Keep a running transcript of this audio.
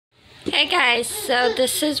Hey guys, so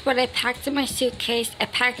this is what I packed in my suitcase. I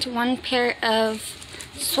packed one pair of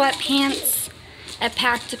sweatpants. I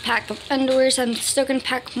packed a pack of underwears. I'm still gonna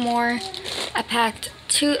pack more. I packed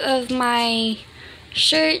 2 of my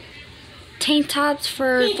tank tops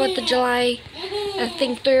for 4th of July. I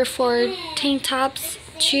think 3 or 4 tank tops,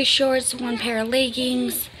 2 shorts, 1 pair of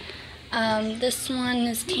leggings. This one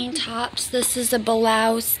is tank tops. This is a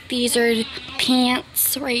blouse. These are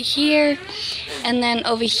pants right here. And then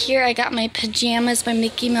over here I got my pajamas, my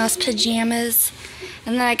Mickey Mouse pajamas.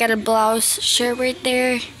 And then I got a blouse shirt right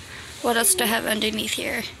there. What else do I have underneath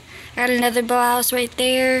here? I got another blouse right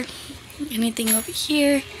there. Anything over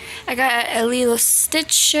here? I got a Lilo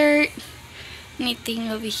Stitch shirt. Anything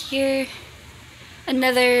over here?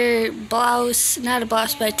 Another blouse, not a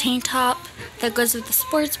blouse, but a tank top that goes with the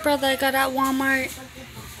sports bra that I got at Walmart.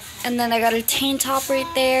 And then I got a tank top right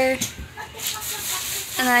there.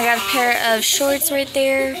 And then I got a pair of shorts right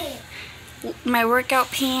there. My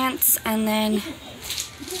workout pants, and then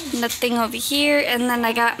nothing over here. And then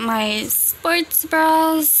I got my sports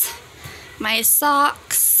bras, my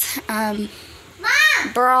socks,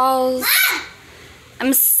 bras.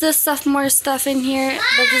 I'm still stuff more stuff in here,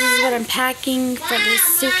 but this is what I'm packing for this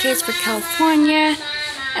suitcase for California.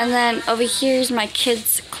 And then over here is my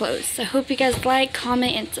kids' clothes. So I hope you guys like,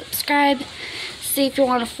 comment, and subscribe. See if you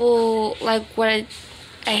want a full, like, what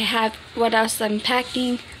I have, what else I'm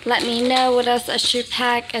packing. Let me know what else I should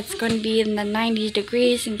pack. It's going to be in the 90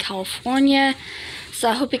 degrees in California. So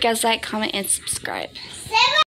I hope you guys like, comment, and subscribe.